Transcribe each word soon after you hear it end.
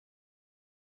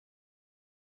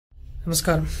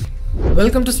Namaskaram.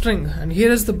 Welcome to String, and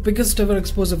here is the biggest ever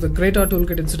expose of the Greta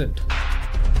Toolkit incident.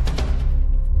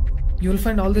 You will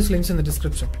find all these links in the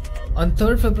description. On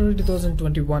 3rd February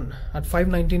 2021 at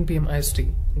 5:19 PM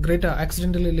IST, Greta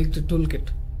accidentally leaked a toolkit.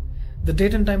 The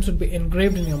date and time should be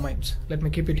engraved in your minds. Let me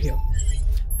keep it here.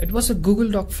 It was a Google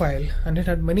Doc file and it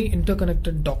had many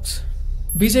interconnected docs.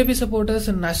 BJP supporters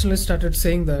and nationalists started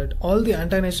saying that all the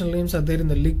anti-national names are there in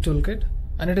the leaked toolkit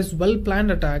and it is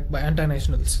well-planned attack by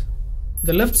anti-nationals.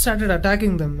 The left started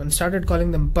attacking them and started calling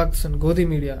them bugs and Godi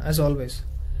media as always.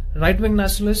 Right-wing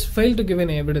nationalists failed to give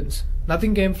any evidence.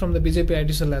 Nothing came from the BJP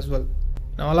IT cell as well.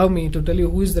 Now allow me to tell you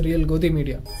who is the real Godi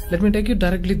media. Let me take you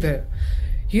directly there.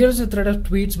 Here's a thread of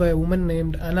tweets by a woman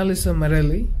named Annalisa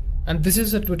Merelli, and this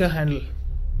is a Twitter handle.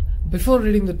 Before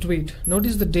reading the tweet,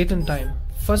 notice the date and time.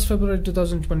 1st February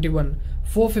 2021,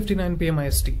 4:59 PM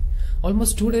IST.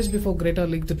 Almost 2 days before Greta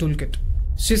leaked the toolkit.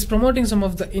 She's promoting some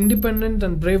of the independent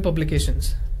and brave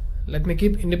publications. Let me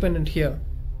keep independent here.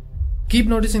 Keep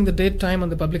noticing the date, time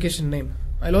and the publication name.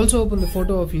 I'll also open the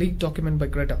photo of leaked document by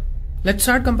Greta. Let's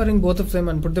start comparing both of them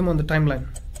and put them on the timeline.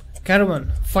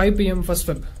 Caravan, 5 PM 1st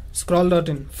Feb.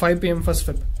 Scroll.in, 5 PM 1st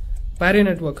Feb. Parry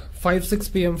Network, 5:06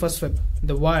 PM 1st Feb.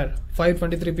 The Wire,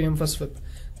 5:23 PM 1st Feb.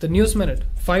 The News Minute,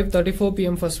 5:34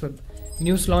 PM 1st Feb.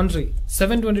 News Laundry,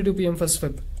 7:22 PM 1st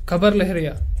Feb. Khabar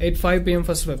Lahariya, 8:05 PM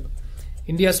 1st Feb.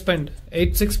 India Spend,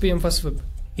 8:06 PM 1st Feb.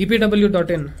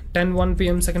 EPW.in, 10:01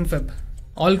 PM 2nd Feb.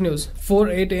 Alt News,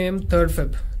 4:08 AM 3rd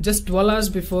Feb. Just 12 hours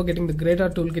before getting the Greta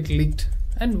toolkit leaked.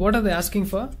 And what are they asking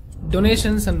for?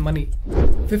 Donations and money.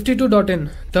 52.in,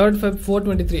 3rd Feb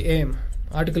 4:23 AM.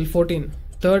 Article 14,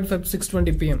 3rd Feb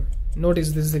 6:20 PM.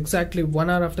 Notice this is exactly 1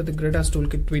 hour after the Greta's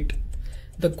toolkit tweet.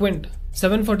 The Quint,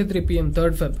 7:43 PM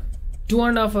 3rd Feb.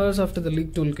 2.5 hours after the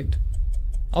leaked toolkit.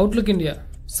 Outlook India,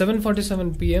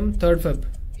 7:47 PM 3rd Feb.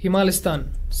 Himalistan,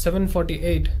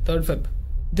 7:48 3rd Feb.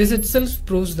 This itself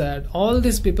proves that all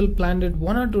these people planned it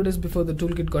 1 or 2 days before the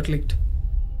toolkit got leaked.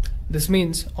 This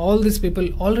means all these people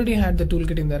already had the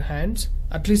toolkit in their hands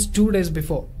at least 2 days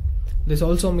before. This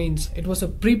also means it was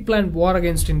a pre-planned war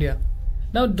against India.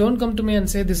 Now don't come to me and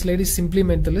say this lady simply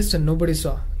made the list and nobody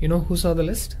saw. You know who saw the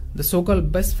list? The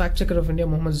so-called best fact-checker of India,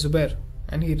 Mohammed Zubair,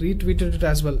 and he retweeted it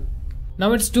as well.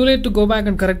 Now it's too late to go back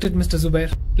and correct it, Mr.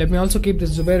 Zubair. Let me also keep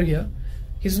this Zubair here.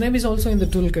 His name is also in the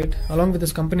toolkit along with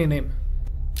his company name.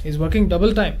 He's working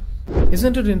double time.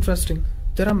 Isn't it interesting?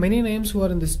 There are many names who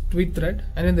are in this tweet thread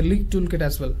and in the leaked toolkit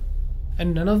as well.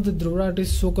 And none of the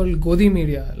Dhruvrati's so-called Godi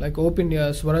media like Op India,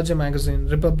 Swarajya Magazine,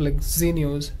 Republic, Z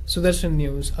News, Sudarshan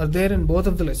News are there in both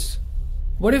of the lists.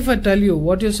 What if I tell you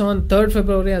what you saw on 3rd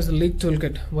February as the leaked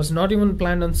toolkit was not even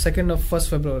planned on 2nd of 1st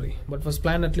February, but was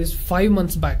planned at least 5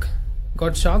 months back?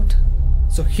 Got shocked?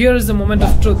 So here is the moment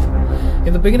of truth.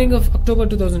 In the beginning of October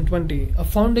 2020, a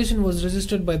foundation was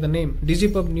registered by the name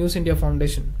DigiPub News India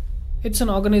Foundation. It's an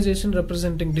organization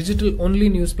representing digital-only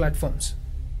news platforms.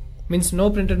 Means no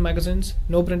printed magazines,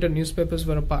 no printed newspapers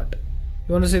were a part.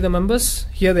 You want to see the members?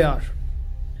 Here they are.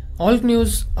 Alt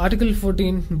News, Article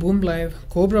 14, Boom Live,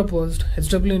 Cobra Post,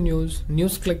 HW News,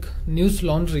 NewsClick, News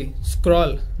Laundry,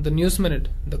 Scroll, The News Minute,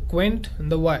 The Quint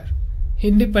and The Wire.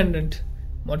 Independent.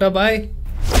 Mota bhai.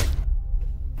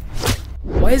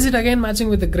 Why is it again matching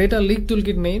with the Greta leaked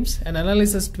toolkit names and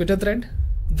Annalisa's Twitter thread?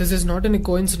 This is not any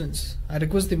coincidence. I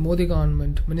request the Modi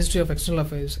government, Ministry of External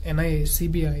Affairs, NIA,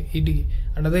 CBI, ED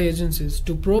and other agencies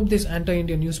to probe these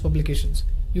anti-India news publications.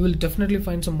 You will definitely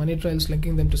find some money trails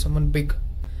linking them to someone big.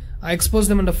 I expose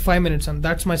them under 5 minutes and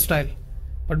that's my style.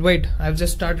 But wait, I have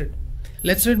just started.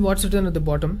 Let's read what's written at the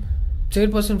bottom.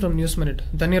 Chairperson from News Minute,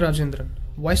 Dhanya Rajendran.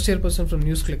 Vice Chairperson from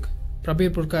NewsClick,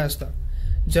 Prabir Purkayastha.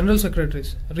 General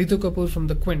Secretaries, Ritu Kapoor from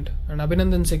The Quint and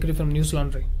Abhinandan Sekhri from News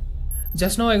Laundry.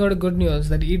 Just now I got a good news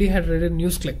that ED had raided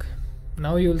NewsClick.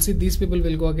 Now you will see these people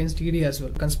will go against ED as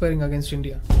well, conspiring against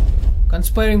India.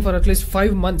 Conspiring for at least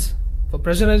 5 months for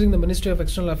pressurizing the Ministry of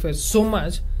External Affairs so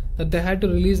much that they had to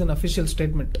release an official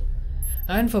statement.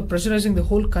 And for pressurizing the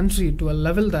whole country to a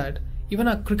level that even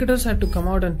our cricketers had to come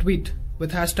out and tweet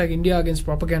with hashtag India against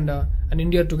propaganda and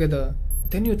India together.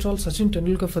 Then you troll Sachin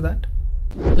Tendulkar for that?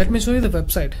 Let me show you the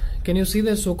website. Can you see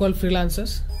their so-called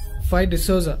freelancers? Fai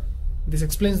D'Souza. This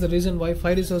explains the reason why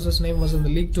Fai D'Souza's name was in the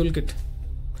leaked toolkit.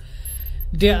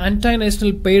 Dear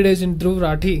anti-national paid agent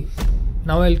Dhruvrati,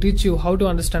 now I'll teach you how to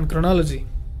understand chronology.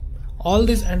 All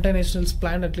these anti-nationals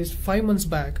planned at least 5 months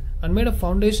back and made a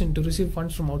foundation to receive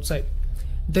funds from outside.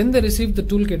 Then they received the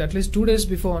toolkit at least 2 days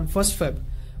before on 1st Feb,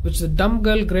 which the dumb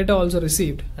girl Greta also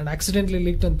received and accidentally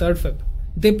leaked on 3rd Feb.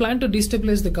 They plan to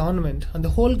destabilize the government and the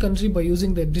whole country by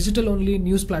using their digital-only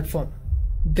news platform.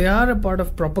 They are a part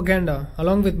of propaganda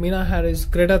along with Meena Harris,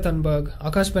 Greta Thunberg,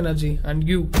 Akash Banerjee and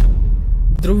you.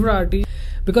 Dhruvrati,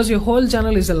 because your whole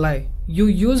channel is a lie. You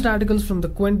used articles from The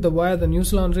Quint, The Wire, The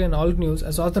News Laundry and Alt News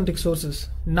as authentic sources.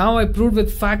 Now I proved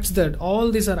with facts that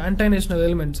all these are anti-national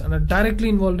elements and are directly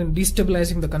involved in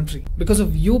destabilizing the country. Because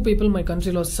of you people, my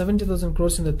country lost 70,000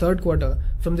 crores in the third quarter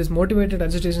from these motivated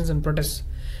agitations and protests.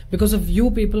 Because of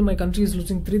you people, my country is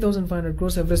losing 3,500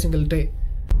 crores every single day.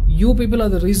 You people are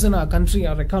the reason our country,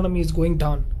 our economy is going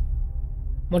down.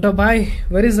 Motabhai,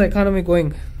 where is the economy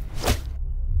going?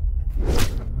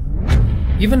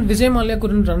 Even Vijay Mallya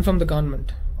couldn't run from the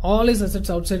government. All his assets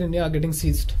outside India are getting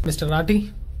seized. Mr.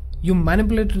 Rati, you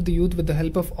manipulated the youth with the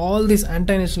help of all these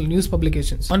anti-national news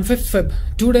publications. On 5th Feb,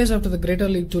 2 days after the Greta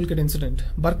leaked Toolkit incident,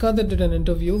 Barkha did an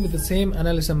interview with the same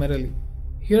Annalisa Merrily.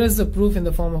 Here is the proof in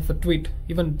the form of a tweet.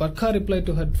 Even Barkha replied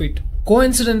to her tweet.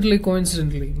 Coincidentally,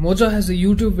 Mojo has a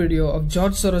YouTube video of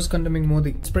George Soros condemning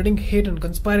Modi, spreading hate and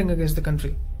conspiring against the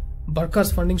country.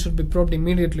 Barkha's funding should be probed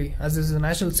immediately as this is a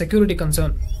national security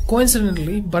concern.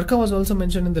 Coincidentally, Barkha was also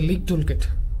mentioned in the leaked toolkit.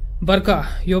 Barkha,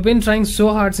 you've been trying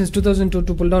so hard since 2002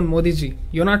 to pull down Modi ji.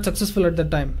 You're not successful at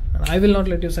that time, and I will not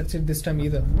let you succeed this time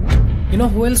either. You know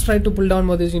who else tried to pull down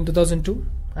Modi ji in 2002?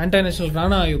 Anti-national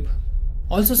Rana Ayub.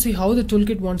 Also see how the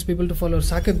toolkit wants people to follow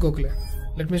Saket Gokhale.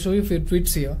 Let me show you a few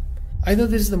tweets here. Either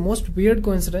this is the most weird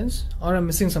coincidence or I'm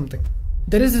missing something.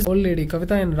 There is this old lady,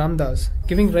 Kavita and Ramdas,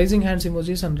 giving rising hands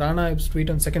emojis on Rana Ayub's tweet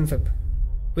on 2nd Feb,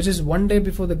 which is one day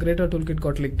before the Greta toolkit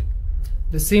got leaked.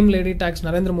 The same lady tags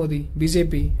Narendra Modi,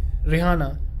 BJP,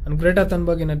 Rihanna and Greta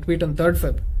Thunberg in a tweet on 3rd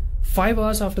Feb, 5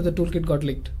 hours after the toolkit got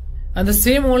leaked. And the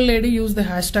same old lady used the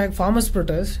hashtag Farmers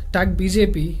Protest, tagged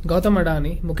BJP, Gautam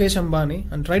Adani, Mukesh Ambani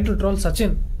and tried to troll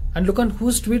Sachin. And look on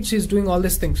whose tweet she is doing all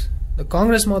these things. The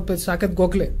Congress mouthpiece Saket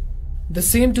Gokhale. The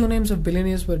same two names of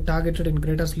billionaires were targeted in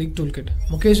Greta's leaked toolkit,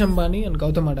 Mukesh Ambani and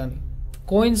Gautam Adani.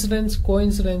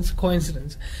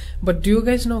 Coincidence. But do you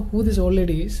guys know who this old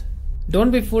lady is?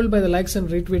 Don't be fooled by the likes and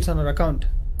retweets on her account.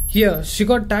 Here, she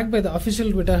got tagged by the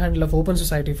official Twitter handle of Open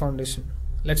Society Foundation.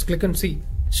 Let's click and see.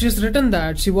 She has written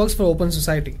that she works for Open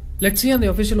Society. Let's see on the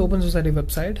official Open Society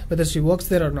website whether she works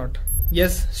there or not.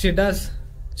 Yes, she does.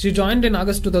 She joined in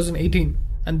August 2018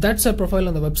 and that's her profile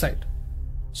on the website.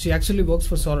 She actually works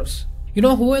for Soros. You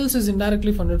know who else is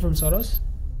indirectly funded from Soros?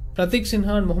 Pratik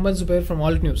Sinha and Mohammed Zubair from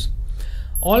Alt News.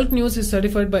 Alt News is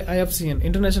certified by IFCN,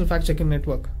 International Fact Checking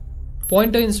Network.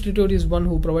 Pointer Institute is one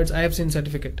who provides IFCN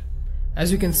certificate. As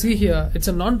you can see here, it's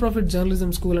a non-profit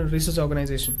journalism school and research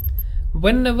organization.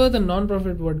 Whenever the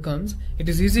non-profit word comes, it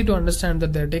is easy to understand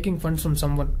that they are taking funds from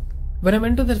someone. When I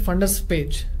went to their funders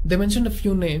page, they mentioned a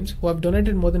few names who have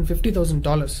donated more than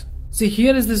 $50,000. See,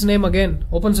 here is this name again,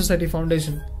 Open Society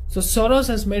Foundation. So Soros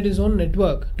has made his own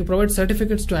network to provide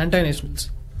certificates to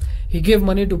anti-nationals. He gave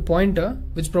money to Pointer,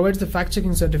 which provides the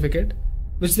fact-checking certificate,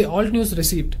 which the Alt News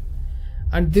received.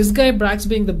 And this guy brags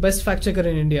being the best fact-checker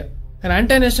in India. And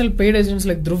anti-national paid agents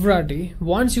like Dhruvrati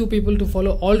wants you people to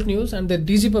follow Alt News and their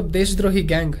DGPub Deshdrohi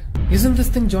gang. Isn't this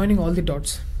thing joining all the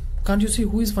dots? Can't you see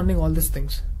who is funding all these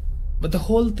things? But the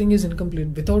whole thing is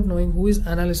incomplete without knowing who is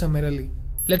Annalisa Merrily.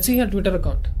 Let's see her Twitter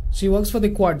account. She works for the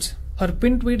Quads. Her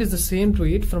pinned tweet is the same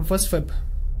tweet from 1st Feb.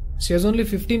 She has only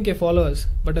 15k followers,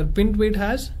 but her pinned tweet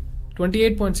has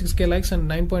 28.6k likes and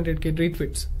 9.8k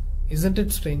retweets. Isn't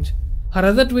it strange? Her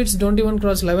other tweets don't even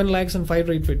cross 11 likes and 5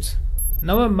 retweets.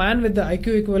 Now a man with the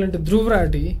IQ equivalent to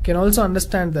Dhruvrati can also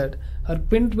understand that her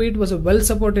pinned tweet was a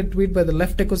well-supported tweet by the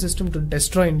left ecosystem to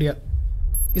destroy India.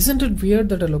 Isn't it weird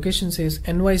that her location says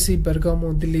NYC,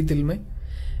 Bergamo, Delhi, Dilme?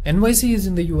 NYC is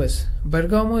in the US,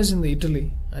 Bergamo is in the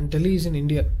Italy, and Delhi is in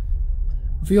India.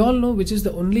 We all know which is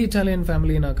the only Italian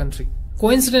family in our country.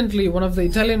 Coincidentally, one of the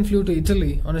Italian flew to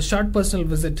Italy on a short personal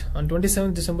visit on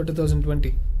 27 December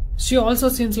 2020. She also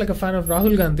seems like a fan of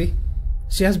Rahul Gandhi.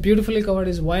 She has beautifully covered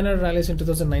his Wayanad rallies in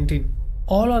 2019.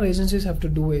 All our agencies have to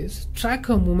do is track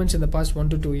her movements in the past 1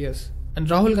 to 2 years and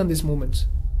Rahul Gandhi's movements.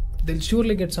 They'll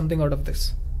surely get something out of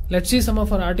this. Let's see some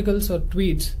of her articles or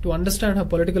tweets to understand her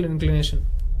political inclination.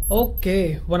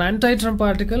 Okay, one anti-Trump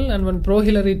article and one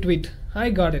pro-Hillary tweet. I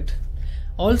got it.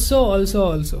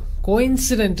 Also,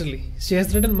 coincidentally, she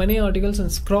has written many articles on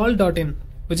Scroll.in,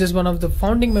 which is one of the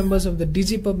founding members of the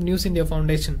DGPub News India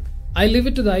Foundation. I leave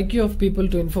it to the IQ of people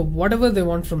to infer whatever they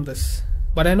want from this.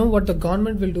 But I know what the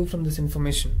government will do from this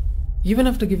information. Even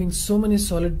after giving so many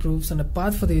solid proofs and a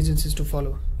path for the agencies to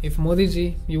follow, if Modi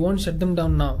ji, you won't shut them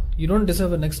down now, you don't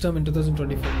deserve a next term in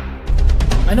 2024.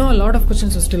 I know a lot of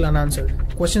questions are still unanswered.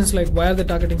 Questions like why are they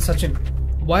targeting Sachin?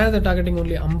 Why are they targeting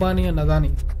only Ambani and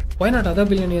Adani? Why not other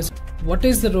billionaires? What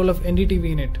is the role of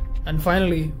NDTV in it? And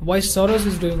finally, why Soros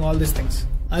is doing all these things?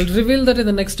 I'll reveal that in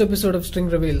the next episode of String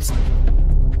Reveals.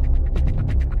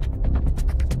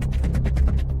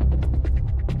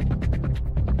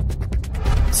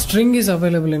 String is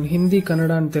available in Hindi,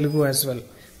 Kannada and Telugu as well.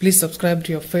 Please subscribe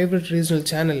to your favorite regional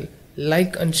channel,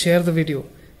 like and share the video.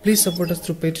 Please support us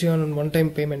through Patreon and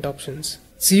one-time payment options.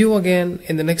 See you again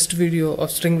in the next video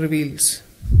of String Reveals.